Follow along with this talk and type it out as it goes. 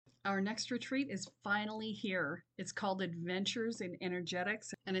Our next retreat is finally here. It's called Adventures in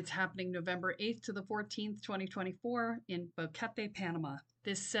Energetics, and it's happening November 8th to the 14th, 2024 in Boquete, Panama.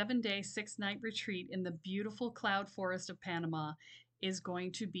 This 7-day, 6-night retreat in the beautiful cloud forest of Panama is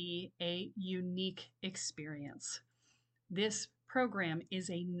going to be a unique experience. This program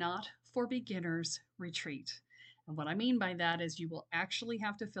is a not for beginners retreat. And what I mean by that is you will actually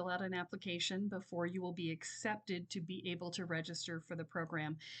have to fill out an application before you will be accepted to be able to register for the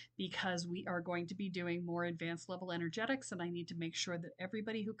program, because we are going to be doing more advanced level energetics, and I need to make sure that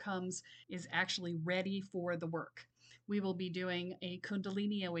everybody who comes is actually ready for the work. We will be doing a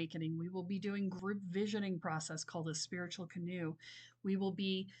Kundalini awakening. We will be doing group visioning process called a spiritual canoe. We will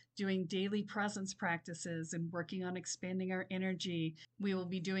be doing daily presence practices and working on expanding our energy. We will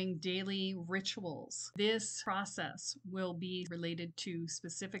be doing daily rituals. This process will be related to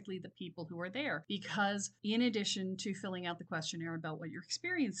specifically the people who are there, because in addition to filling out the questionnaire about what your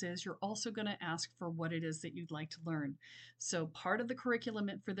experience is, you're also going to ask for what it is that you'd like to learn. So part of the curriculum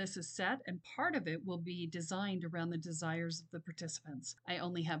for this is set, and part of it will be designed around the desires of the participants. I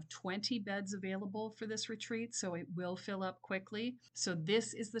only have 20 beds available for this retreat, so it will fill up quickly. So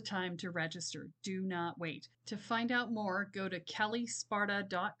this is the time to register. Do not wait. To find out more, go to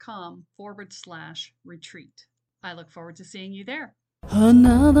kellysparta.com/retreat. I look forward to seeing you there.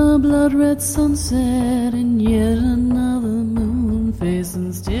 Another blood red sunset and yet another moon phase,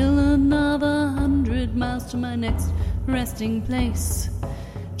 and still another 100 miles to my next resting place.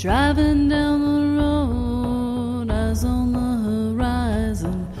 Driving down the road, eyes on the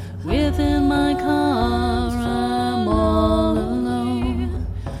horizon. Within my car, I'm all alone,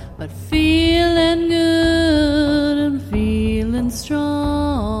 but feeling good and feeling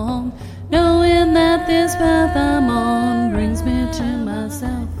strong, knowing that this path I'm on brings me to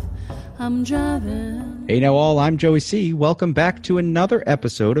myself. I'm driving. Hey now all, I'm Joey C. Welcome back to another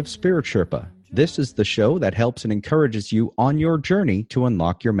episode of Spirit Sherpa. This is the show that helps and encourages you on your journey to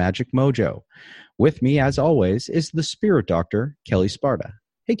unlock your magic mojo. With me, as always, is the Spirit Doctor, Kelly Sparta.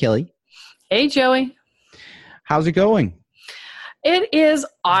 Hey, Kelly. Hey, Joey. How's it going? It is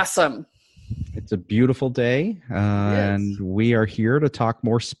awesome. It's a beautiful day, and we are here to talk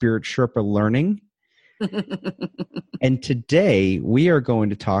more Spirit Sherpa learning. And today, we are going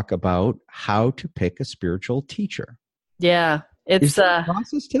to talk about how to pick a spiritual teacher. Yeah. Is there a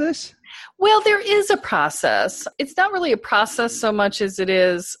process to this? Well, there is a process. It's not really a process so much as it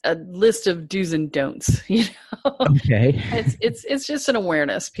is a list of do's and don'ts. You know, Okay. it's just an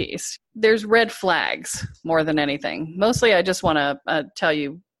awareness piece. There's red flags more than anything. Mostly, I just want to tell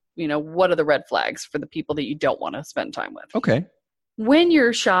you, what are the red flags for the people that you don't want to spend time with. Okay. When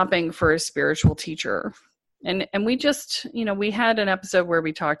you're shopping for a spiritual teacher, and we just, we had an episode where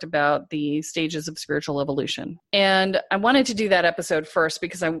we talked about the stages of spiritual evolution. And I wanted to do that episode first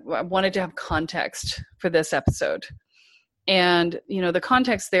because I wanted to have context for this episode. And, the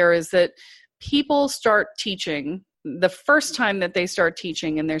context there is that people start teaching, the first time that they start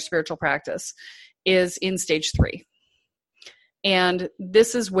teaching in their spiritual practice is in stage 3. And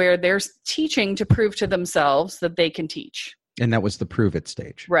this is where they're teaching to prove to themselves that they can teach. And that was the prove it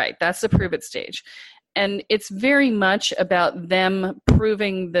stage. Right. That's the prove it stage. And it's very much about them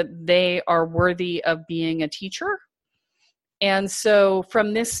proving that they are worthy of being a teacher. And so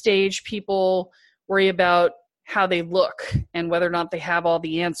from this stage, people worry about how they look and whether or not they have all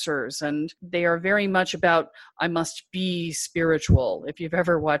the answers. And they are very much about, I must be spiritual. If you've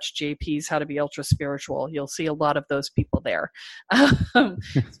ever watched JP's How to Be Ultra Spiritual, you'll see a lot of those people there.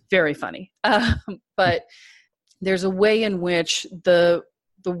 It's very funny. But there's a way in which the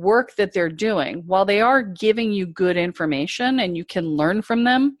work that they're doing, while they are giving you good information and you can learn from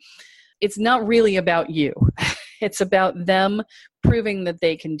them, it's not really about you. It's about them proving that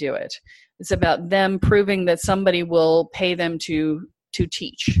they can do it. It's about them proving that somebody will pay them to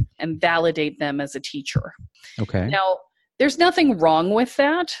teach and validate them as a teacher. Okay. Now, there's nothing wrong with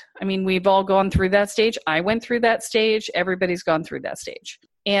that. I mean, we've all gone through that stage. I went through that stage. Everybody's gone through that stage.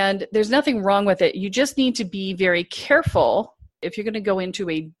 And there's nothing wrong with it. You just need to be very careful if you're going to go into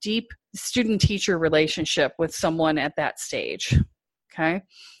a deep student-teacher relationship with someone at that stage. Okay?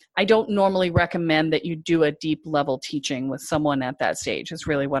 I don't normally recommend that you do a deep level teaching with someone at that stage, is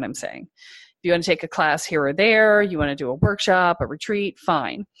really what I'm saying. If you want to take a class here or there, you want to do a workshop, a retreat,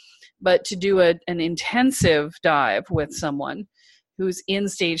 fine. But to do an intensive dive with someone who's in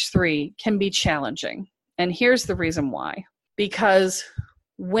stage 3 can be challenging. And here's the reason why. Because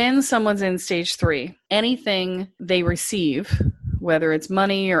when someone's in stage 3, anything they receive, whether it's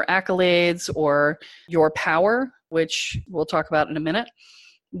money or accolades or your power, which we'll talk about in a minute,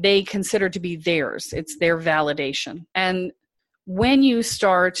 they consider to be theirs. It's their validation. And when you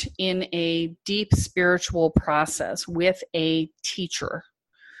start in a deep spiritual process with a teacher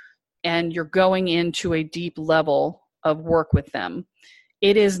and you're going into a deep level of work with them,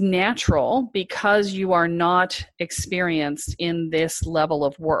 it is natural, because you are not experienced in this level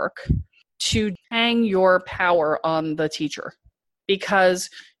of work, to hang your power on the teacher, because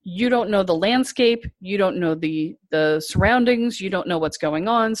you don't know the landscape, you don't know the surroundings, you don't know what's going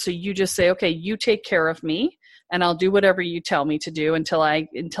on. So you just say, okay, you take care of me and I'll do whatever you tell me to do until I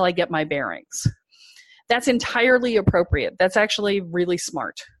get my bearings. That's entirely appropriate. That's actually really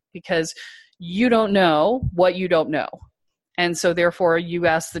smart, because you don't know what you don't know. And so therefore you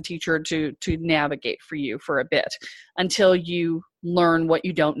ask the teacher to navigate for you for a bit until you learn what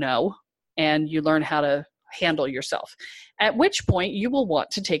you don't know and you learn how to handle yourself, at which point you will want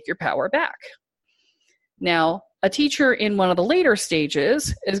to take your power back. Now, a teacher in one of the later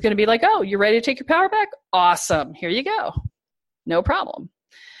stages is going to be like, oh, you ready to take your power back? Awesome. Here you go. No problem.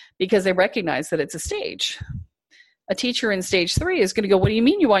 Because they recognize that it's a stage. A teacher in stage 3 is going to go, what do you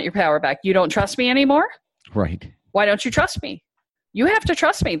mean you want your power back? You don't trust me anymore? Right. Why don't you trust me? You have to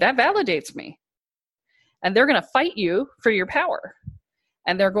trust me. That validates me. And they're going to fight you for your power.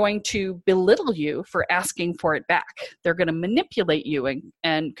 And they're going to belittle you for asking for it back. They're going to manipulate you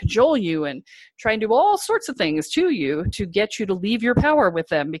and cajole you and try and do all sorts of things to you to get you to leave your power with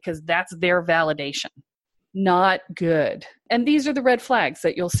them, because that's their validation. Not good. And these are the red flags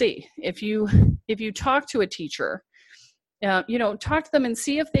that you'll see. If you talk to a teacher, talk to them and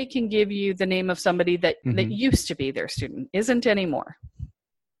see if they can give you the name of somebody that used to be their student, isn't anymore.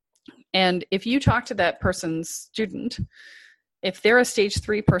 And if you talk to that person's student, if they're a stage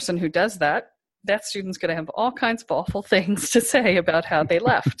 3 person who does that, that student's going to have all kinds of awful things to say about how they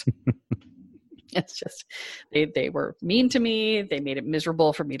left. It's just, they were mean to me. They made it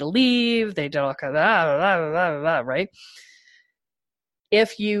miserable for me to leave. They did all kinds of right?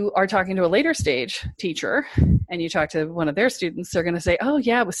 If you are talking to a later stage teacher and you talk to one of their students, they're going to say, oh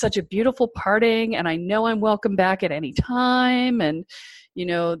yeah, it was such a beautiful parting and I know I'm welcome back at any time. And,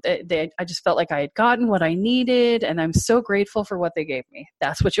 I just felt like I had gotten what I needed and I'm so grateful for what they gave me.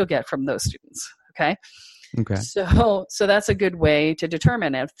 That's what you'll get from those students. Okay. Okay. So that's a good way to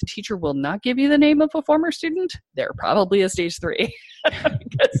determine if the teacher will not give you the name of a former student, they're probably a stage 3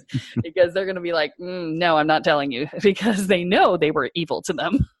 because they're going to be like, no, I'm not telling you, because they know they were evil to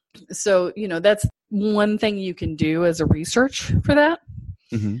them. So, that's one thing you can do as a research for that.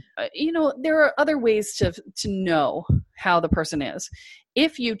 Mm-hmm. There are other ways to know how the person is.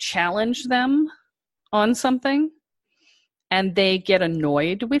 If you challenge them on something and they get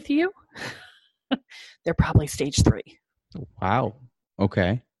annoyed with you, they're probably stage 3. Wow.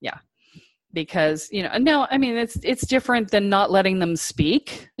 Okay. Yeah. Because, it's different than not letting them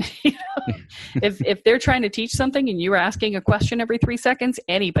speak. If they're trying to teach something and you're asking a question every 3 seconds,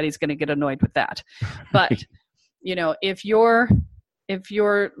 anybody's going to get annoyed with that. But, if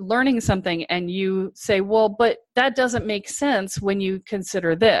you're learning something and you say, well, but that doesn't make sense when you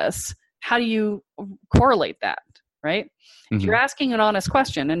consider this, how do you correlate that? Right? Mm-hmm. If you're asking an honest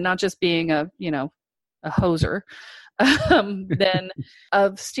question and not just being a hoser, then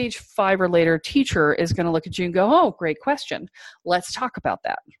a stage 5 or later teacher is going to look at you and go, oh, great question. Let's talk about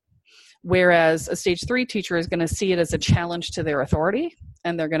that. Whereas a stage 3 teacher is going to see it as a challenge to their authority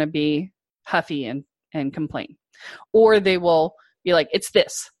and they're going to be huffy and complain. Or they will be like, it's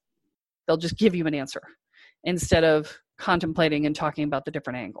this. They'll just give you an answer instead of contemplating and talking about the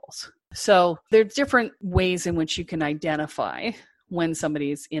different angles. So there's different ways in which you can identify when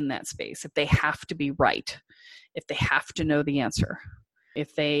somebody's in that space. If they have to be right, if they have to know the answer,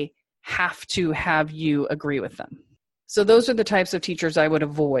 if they have to have you agree with them. So those are the types of teachers I would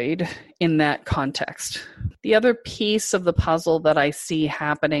avoid in that context. The other piece of the puzzle that I see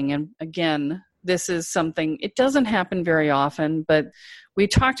happening, and again, this is something, it doesn't happen very often, but we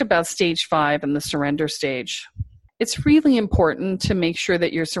talked about stage 5 and the surrender stage. It's really important to make sure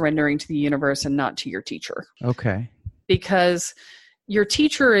that you're surrendering to the universe and not to your teacher. Okay. Because your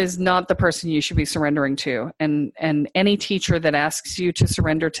teacher is not the person you should be surrendering to. And any teacher that asks you to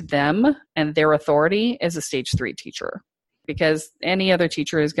surrender to them and their authority is a stage 3 teacher. Because any other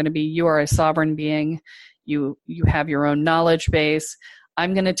teacher is going to be, you are a sovereign being. You have your own knowledge base.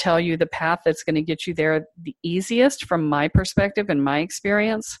 I'm going to tell you the path that's going to get you there the easiest from my perspective and my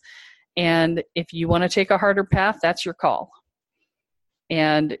experience. And if you want to take a harder path, that's your call.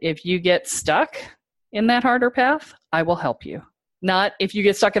 And if you get stuck in that harder path, I will help you. Not if you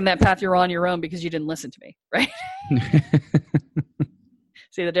get stuck in that path, you're on your own because you didn't listen to me, right?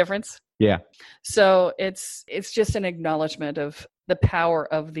 See the difference? Yeah. So it's just an acknowledgement of the power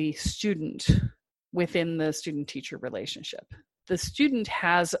of the student within the student-teacher relationship. the student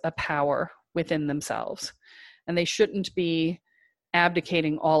has a power within themselves, and they shouldn't be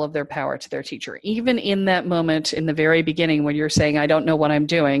abdicating all of their power to their teacher. Even in that moment in the very beginning when you're saying, I don't know what I'm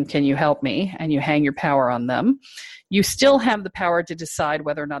doing, can you help me? And you hang your power on them. You still have the power to decide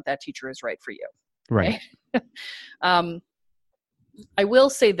whether or not that teacher is right for you. Right. I will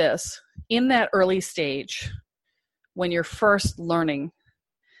say this, in that early stage, when you're first learning,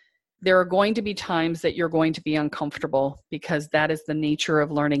 there are going to be times that you're going to be uncomfortable, because that is the nature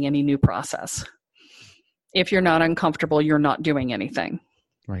of learning any new process. If you're not uncomfortable, you're not doing anything.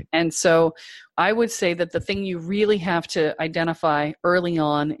 Right. And so I would say that the thing you really have to identify early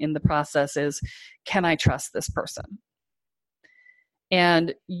on in the process is, can I trust this person?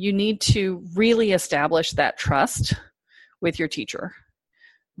 And you need to really establish that trust with your teacher,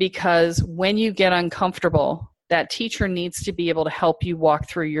 because when you get uncomfortable, that teacher needs to be able to help you walk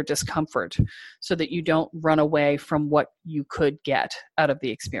through your discomfort so that you don't run away from what you could get out of the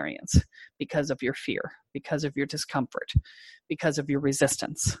experience because of your fear, because of your discomfort, because of your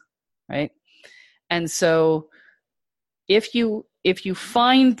resistance, right? And so if you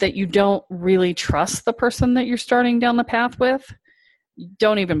find that you don't really trust the person that you're starting down the path with,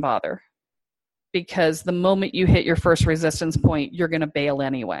 don't even bother, because the moment you hit your first resistance point, you're going to bail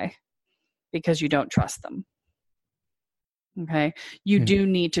anyway because you don't trust them. Okay. You do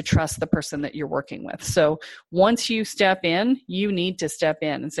need to trust the person that you're working with. So once you step in, you need to step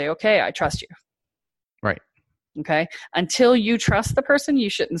in and say, okay, I trust you. Right. Okay. Until you trust the person, you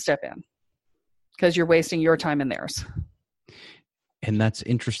shouldn't step in, because you're wasting your time and theirs. And that's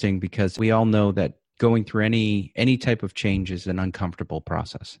interesting, because we all know that going through any type of change is an uncomfortable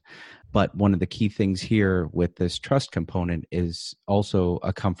process. But one of the key things here with this trust component is also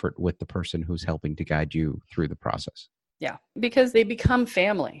a comfort with the person who's helping to guide you through the process. Yeah, because they become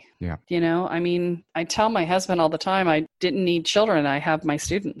family. Yeah. You know, I mean, I tell my husband all the time, I didn't need children. I have my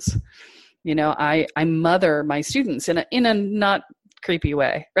students. You know, I mother my students in a not creepy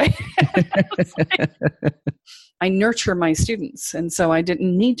way, right? I nurture my students. And so I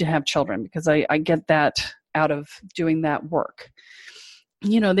didn't need to have children, because I get that out of doing that work.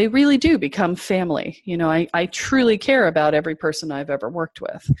 You know, they really do become family. You know, I truly care about every person I've ever worked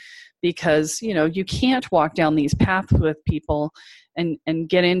with, because, you know, you can't walk down these paths with people and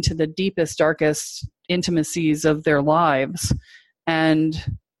get into the deepest, darkest intimacies of their lives and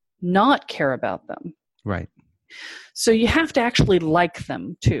not care about them. Right. So you have to actually like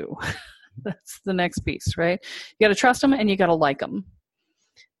them too. That's the next piece, right? You got to trust them and you got to like them,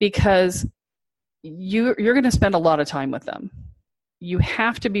 because you're going to spend a lot of time with them. You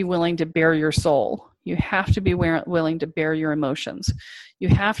have to be willing to bare your soul. You have to be willing to bare your emotions. You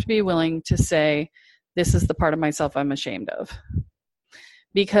have to be willing to say, this is the part of myself I'm ashamed of.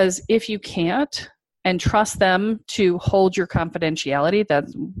 Because if you can't, and trust them to hold your confidentiality,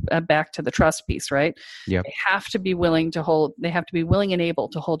 that's back to the trust piece, right? Yep. They have to be willing and able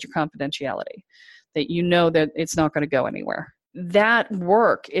to hold your confidentiality, that you know that it's not going to go anywhere. That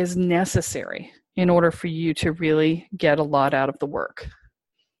work is necessary in order for you to really get a lot out of the work.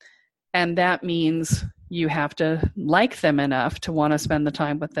 And that means you have to like them enough to want to spend the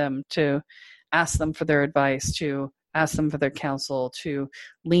time with them, to ask them for their advice, to ask them for their counsel, to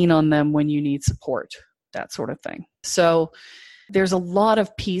lean on them when you need support, that sort of thing. So there's a lot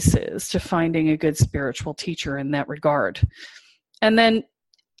of pieces to finding a good spiritual teacher in that regard. And then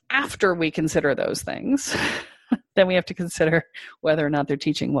after we consider those things, then we have to consider whether or not they're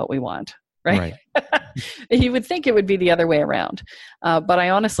teaching what we want. Right. You would think it would be the other way around. But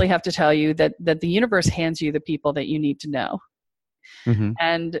I honestly have to tell you that the universe hands you the people that you need to know. Mm-hmm.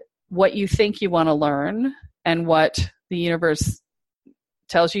 And what you think you want to learn and what the universe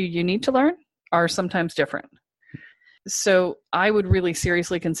tells you need to learn are sometimes different. So I would really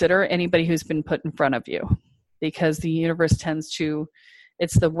seriously consider anybody who's been put in front of you, because the universe tends to,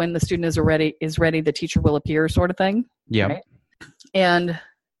 it's the when the student is ready, the teacher will appear sort of thing. Yeah. Right? And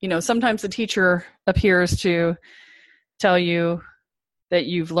you know, sometimes the teacher appears to tell you that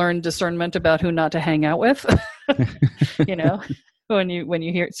you've learned discernment about who not to hang out with, you know, when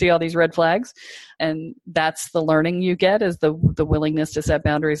you see all these red flags, and that's the learning you get, is the willingness to set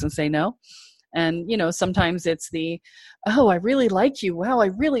boundaries and say no. And, you know, sometimes it's oh, I really like you. Wow, I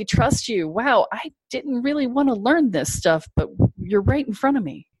really trust you. Wow, I didn't really want to learn this stuff, but you're right in front of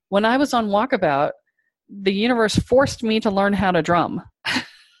me. When I was on Walkabout, the universe forced me to learn how to drum.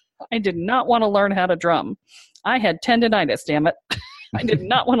 I did not want to learn how to drum. I had tendinitis, damn it. I did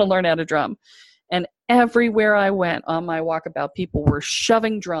not want to learn how to drum. And everywhere I went on my Walkabout, people were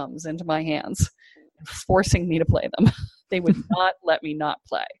shoving drums into my hands and forcing me to play them. They would not let me not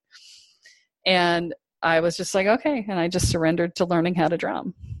play. And I was just like, okay. And I just surrendered to learning how to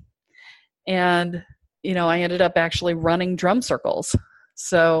drum. And, I ended up actually running drum circles.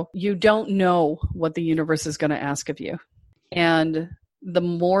 So you don't know what the universe is going to ask of you. And the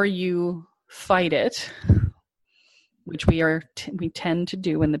more you fight it, which we tend to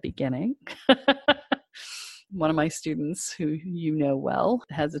do in the beginning. One of my students who you know well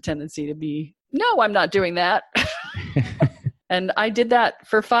has a tendency to be, no, I'm not doing that. And I did that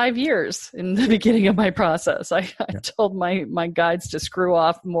for 5 years in the beginning of my process. I told my guides to screw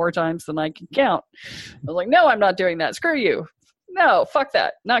off more times than I can count. I was like, no, I'm not doing that. Screw you. No, fuck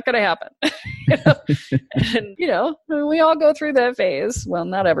that. Not going to happen. And, we all go through that phase. Well,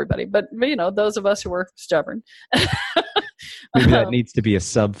 not everybody, but those of us who are stubborn. Maybe that needs to be a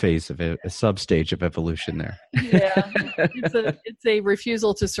sub-phase of a sub-stage of evolution there. Yeah. It's a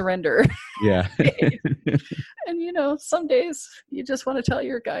refusal to surrender. Yeah. And, some days you just want to tell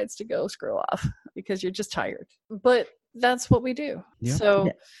your guides to go screw off because you're just tired. But that's what we do. Yeah.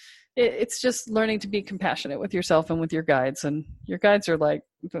 So it's just learning to be compassionate with yourself and with your guides. And your guides are like,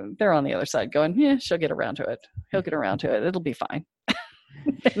 they're on the other side going, yeah, she'll get around to it. He'll get around to it. It'll be fine.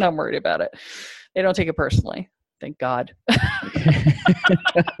 They're not worried about it. They don't take it personally. Thank God.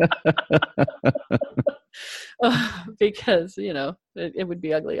 Because, it would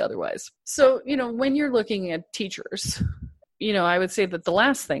be ugly otherwise. So, when you're looking at teachers, I would say that the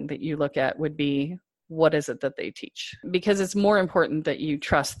last thing that you look at would be, what is it that they teach? Because it's more important that you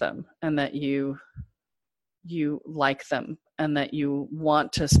trust them and that you like them and that you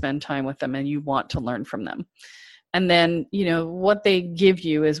want to spend time with them and you want to learn from them. And then, what they give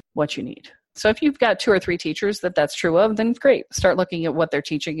you is what you need. So if you've got 2 or 3 teachers that's true of, then great. Start looking at what they're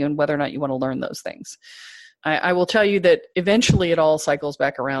teaching and whether or not you want to learn those things. I will tell you that eventually it all cycles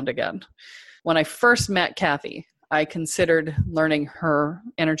back around again. When I first met Kathy, I considered learning her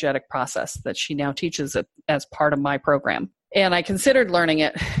energetic process that she now teaches as part of my program. And I considered learning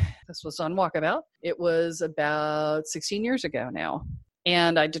it. This was on Walkabout. It was about 16 years ago now.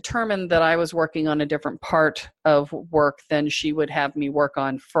 And I determined that I was working on a different part of work than she would have me work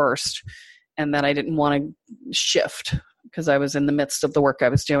on first, and that I didn't want to shift because I was in the midst of the work I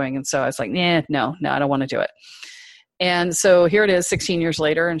was doing. And so I was like, no, I don't want to do it. And so here it is 16 years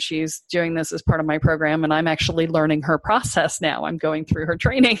later, and she's doing this as part of my program, and I'm actually learning her process now. I'm going through her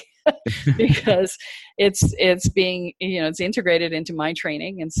training because it's being, it's integrated into my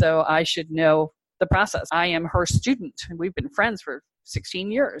training. And so I should know the process. I am her student. We've been friends for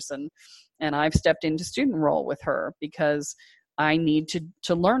 16 years, and I've stepped into student role with her because I need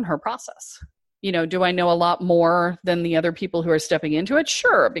to learn her process. Do I know a lot more than the other people who are stepping into it?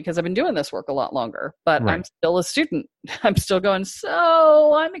 Sure, because I've been doing this work a lot longer, but right. I'm still a student. I'm still going,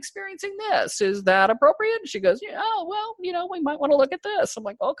 so I'm experiencing this. Is that appropriate? And she goes, yeah, oh, well, we might want to look at this. I'm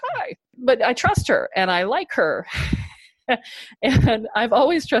like, okay. But I trust her and I like her. And I've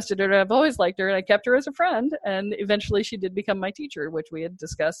always trusted her and I've always liked her and I kept her as a friend. And eventually she did become my teacher, which we had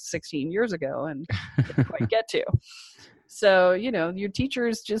discussed 16 years ago and didn't quite get to. So, your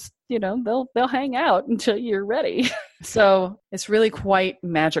teachers just, they'll hang out until you're ready. So it's really quite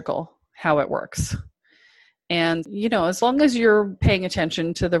magical how it works. And, as long as you're paying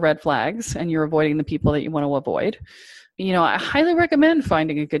attention to the red flags and you're avoiding the people that you want to avoid, I highly recommend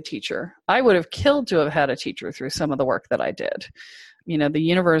finding a good teacher. I would have killed to have had a teacher through some of the work that I did. The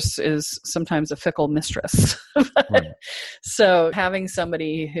universe is sometimes a fickle mistress. Right. So having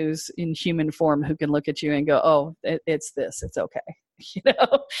somebody who's in human form who can look at you and go, oh, it's this, it's okay,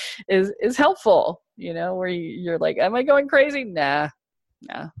 is helpful, where you're like, am I going crazy? Nah,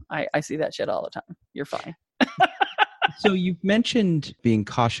 I see that shit all the time. You're fine. So you've mentioned being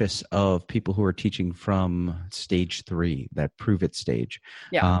cautious of people who are teaching from stage 3, that prove it stage,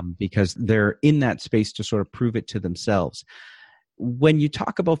 because they're in that space to sort of prove it to themselves. When you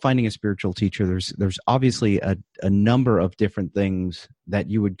talk about finding a spiritual teacher, there's obviously a number of different things that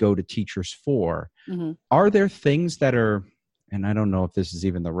you would go to teachers for. Mm-hmm. Are there things that are, and I don't know if this is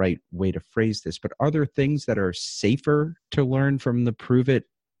even the right way to phrase this, but are there things that are safer to learn from the prove it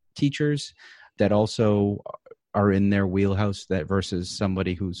teachers that also are in their wheelhouse that versus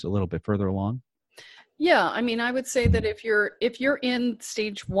somebody who's a little bit further along? Yeah, I would say that if you're in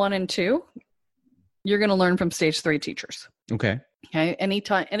stage 1 and 2, you're going to learn from stage 3 teachers. Okay.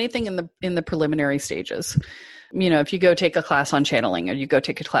 Anything in the preliminary stages. If you go take a class on channeling, or you go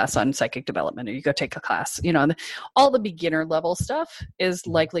take a class on psychic development, or you go take a class, all the beginner level stuff is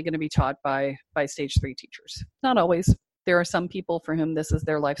likely going to be taught by stage 3 teachers. Not always. There are some people for whom this is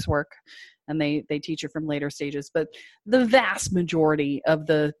their life's work and they teach it from later stages, but the vast majority of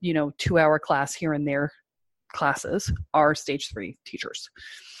the 2-hour class here and there classes are stage 3 teachers.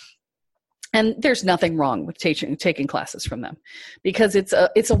 And there's nothing wrong with taking classes from them, because it's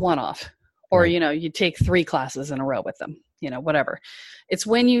a one-off, or, Right. you take 3 classes in a row with them, whatever. It's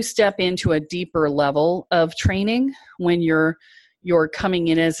when you step into a deeper level of training, when you're coming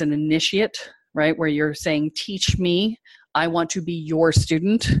in as an initiate, right? Where you're saying, teach me, I want to be your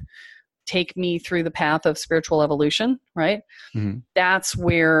student. Take me through the path of spiritual evolution, right? Mm-hmm. That's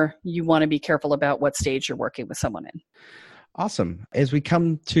where you want to be careful about what stage you're working with someone in. Awesome. As we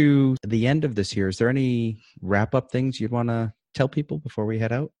come to the end of this year, is there any wrap-up things you'd want to tell people before we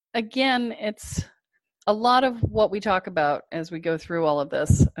head out? Again, it's a lot of what we talk about as we go through all of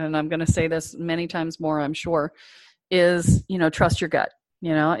this, and I'm going to say this many times more, I'm sure, is, trust your gut.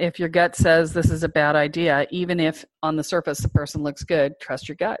 If your gut says this is a bad idea, even if on the surface the person looks good, trust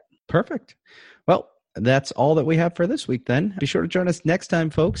your gut. Perfect. Well, that's all that we have for this week then. Be sure to join us next time,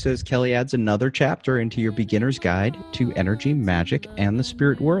 folks, as Kelly adds another chapter into your beginner's guide to energy, magic, and the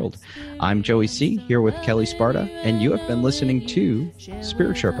spirit world. I'm Joey C., here with Kelly Sparta, and you have been listening to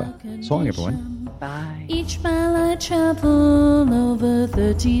Spirit Sherpa. So long, everyone. Bye. Each mile I travel over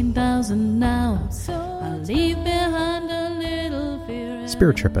 13,000 now. I leave behind a little fear.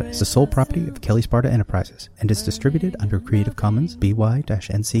 Spirit Sherpa is the sole property of Kelly Sparta Enterprises and is distributed under Creative Commons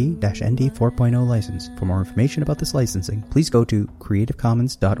BY-NC-ND 4.0 license. For more information about this licensing, please go to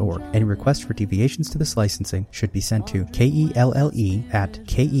creativecommons.org. Any requests for deviations to this licensing should be sent to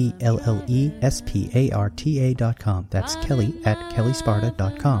KELLE@KELLESPARTA.com. That's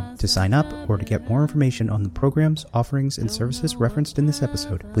Kelly@KellySparta.com. To sign up or to get more information on the programs, offerings, and services referenced in this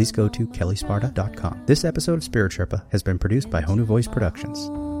episode, please go to KellySparta.com. This episode of Spirit Sherpa has been produced by Honu Voice Productions.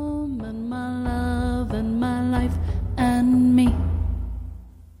 And my love and my life and me.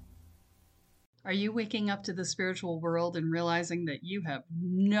 Are you waking up to the spiritual world and realizing that you have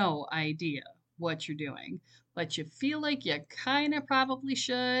no idea what you're doing, but you feel like you kind of probably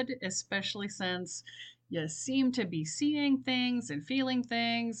should, especially since you seem to be seeing things and feeling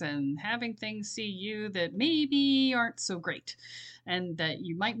things and having things see you that maybe aren't so great, and that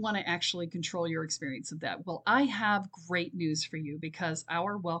you might want to actually control your experience of that? Well, I have great news for you, because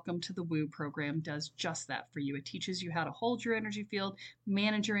our Welcome to the Woo program does just that for you. It teaches you how to hold your energy field,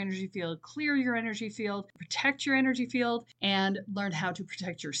 manage your energy field, clear your energy field, protect your energy field, and learn how to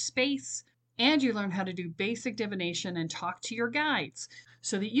protect your space. And you learn how to do basic divination and talk to your guides,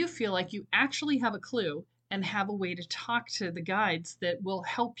 so that you feel like you actually have a clue and have a way to talk to the guides that will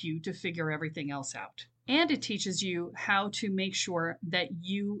help you to figure everything else out. And it teaches you how to make sure that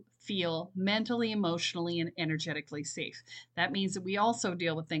you feel mentally, emotionally, and energetically safe. That means that we also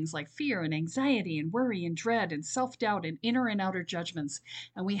deal with things like fear and anxiety and worry and dread and self-doubt and inner and outer judgments.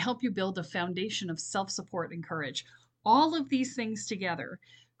 And we help you build a foundation of self-support and courage. All of these things together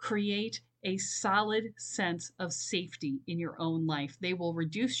create a solid sense of safety in your own life. They will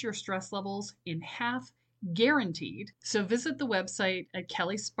reduce your stress levels in half, guaranteed. So visit the website at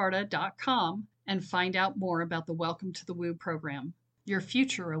kellysparta.com and find out more about the Welcome to the Woo program. Your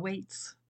future awaits.